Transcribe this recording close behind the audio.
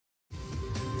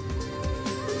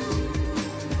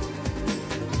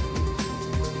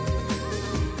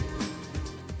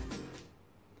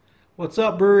What's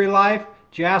up, Brewery Life?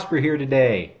 Jasper here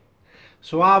today.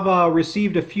 So I've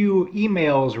received a few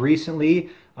emails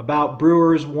recently about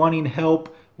brewers wanting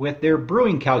help with their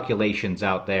brewing calculations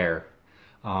out there.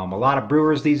 A lot of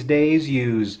brewers these days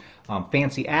use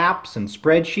fancy apps and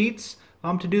spreadsheets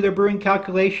to do their brewing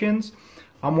calculations.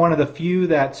 I'm one of the few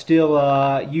that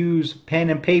still use pen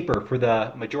and paper for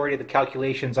the majority of the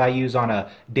calculations I use on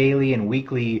a daily and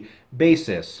weekly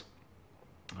basis.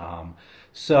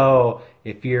 So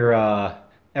if you're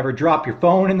ever drop your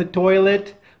phone in the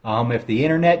toilet, if the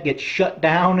internet gets shut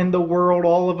down in the world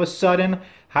all of a sudden,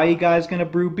 how you guys gonna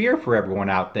brew beer for everyone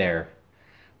out there?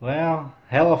 Well,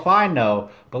 hell if I know,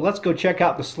 but let's go check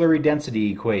out the slurry density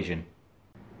equation.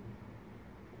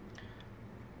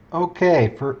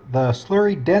 Okay, for the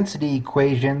slurry density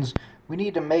equations, we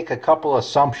need to make a couple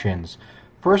assumptions.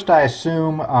 First, I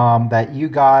assume that you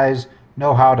guys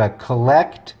know how to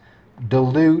collect,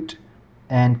 dilute,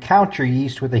 and count your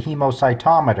yeast with a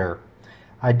hemocytometer.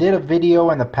 I did a video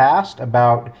in the past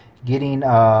about getting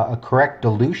a correct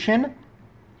dilution,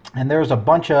 and there's a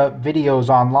bunch of videos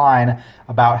online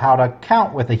about how to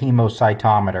count with a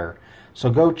hemocytometer. So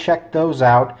go check those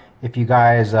out if you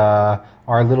guys are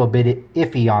a little bit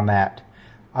iffy on that.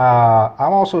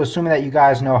 I'm also assuming that you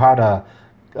guys know how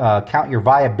to count your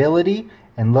viability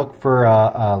and look for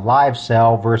a live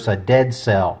cell versus a dead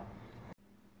cell.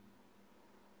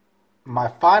 My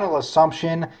final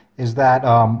assumption is that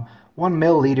 1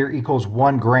 milliliter equals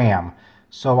 1 gram.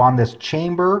 So on this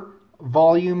chamber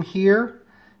volume here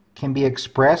can be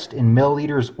expressed in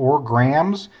milliliters or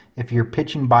grams if you're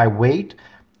pitching by weight.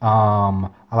 I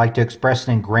like to express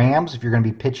it in grams. If you're going to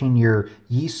be pitching your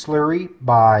yeast slurry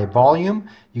by volume,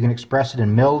 you can express it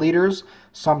in milliliters.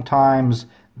 Sometimes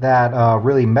that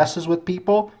really messes with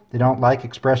people. They don't like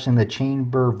expressing the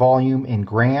chamber volume in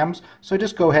grams. So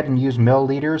just go ahead and use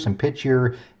milliliters and pitch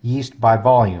your yeast by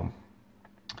volume.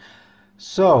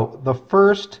 So the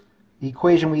first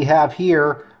equation we have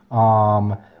here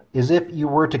is if you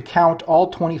were to count all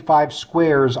 25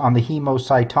 squares on the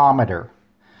hemocytometer.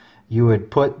 You would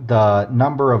put the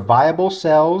number of viable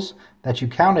cells that you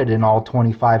counted in all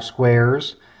 25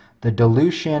 squares, the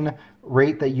dilution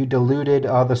rate that you diluted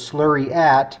the slurry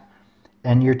at,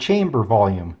 and your chamber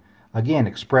volume, again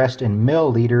expressed in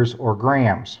milliliters or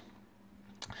grams.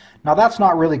 Now that's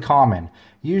not really common.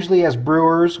 Usually as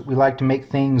brewers we like to make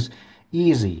things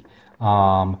easy,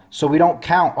 so we don't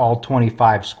count all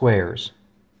 25 squares.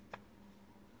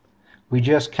 We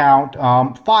just count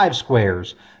 5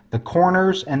 squares, the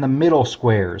corners and the middle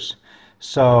squares.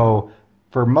 So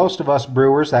for most of us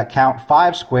brewers that count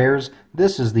 5 squares,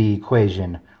 this is the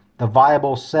equation. The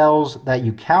viable cells that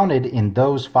you counted in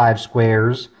those 5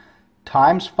 squares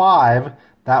times 5,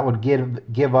 that would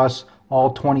give us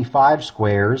all 25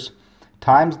 squares,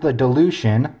 times the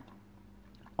dilution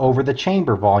over the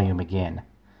chamber volume again.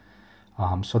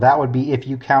 So that would be if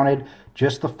you counted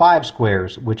just the 5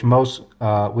 squares, which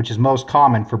is most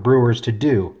common for brewers to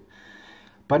do.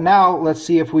 But now let's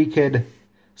see if we could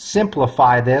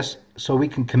simplify this so we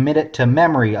can commit it to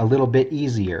memory a little bit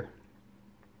easier.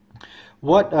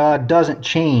 What doesn't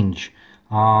change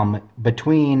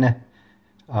between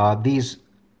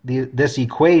this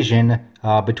equation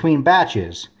between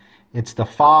batches? It's the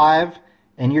 5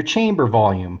 and your chamber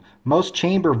volume. Most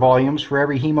chamber volumes for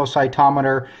every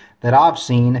hemocytometer that I've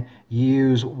seen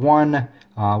use one,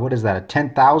 what is that, a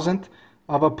 10,000th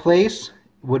of a place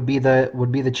would be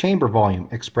the chamber volume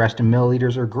expressed in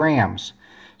milliliters or grams.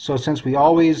 So since we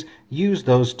always use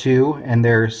those two and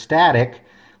they're static,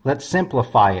 let's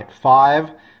simplify it.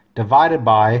 5 divided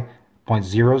by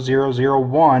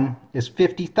 0.0001 is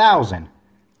 50,000.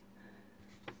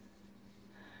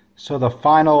 So the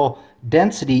final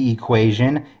density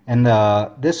equation, and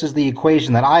this is the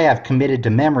equation that I have committed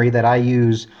to memory that I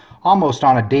use almost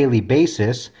on a daily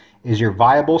basis, is your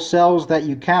viable cells that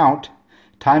you count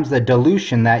times the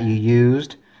dilution that you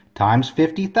used times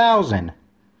 50,000.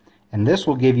 And this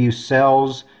will give you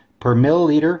cells per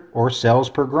milliliter or cells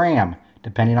per gram,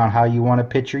 depending on how you want to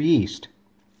pitch your yeast.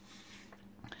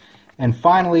 And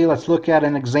finally, let's look at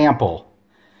an example.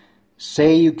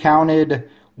 Say you counted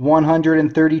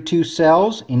 132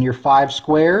 cells in your 5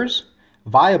 squares,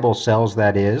 viable cells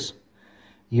that is.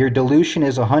 Your dilution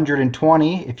is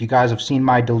 120. If you guys have seen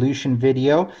my dilution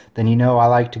video, then you know I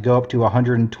like to go up to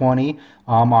 120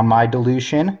 on my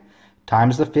dilution,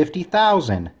 times the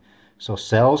 50,000. So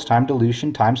cells times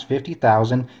dilution times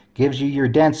 50,000 gives you your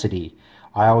density.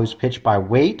 I always pitch by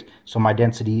weight, so my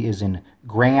density is in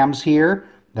grams here.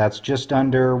 That's just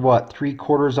under, what,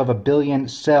 3/4 of a billion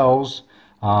cells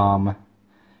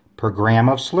per gram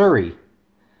of slurry.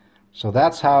 So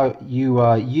that's how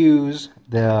you use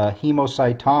the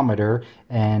hemocytometer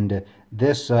and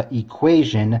this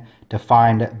equation to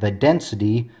find the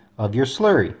density of your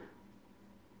slurry.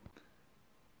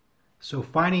 So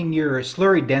finding your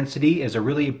slurry density is a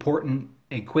really important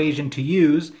equation to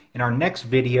use. In our next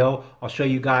video, I'll show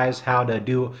you guys how to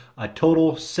do a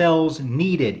total cells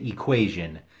needed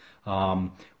equation.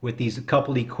 With these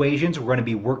couple equations, we're going to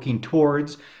be working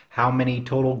towards how many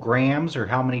total grams or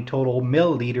how many total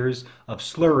milliliters of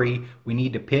slurry we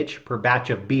need to pitch per batch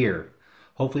of beer.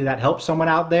 Hopefully that helps someone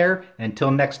out there. And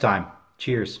until next time,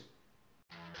 cheers.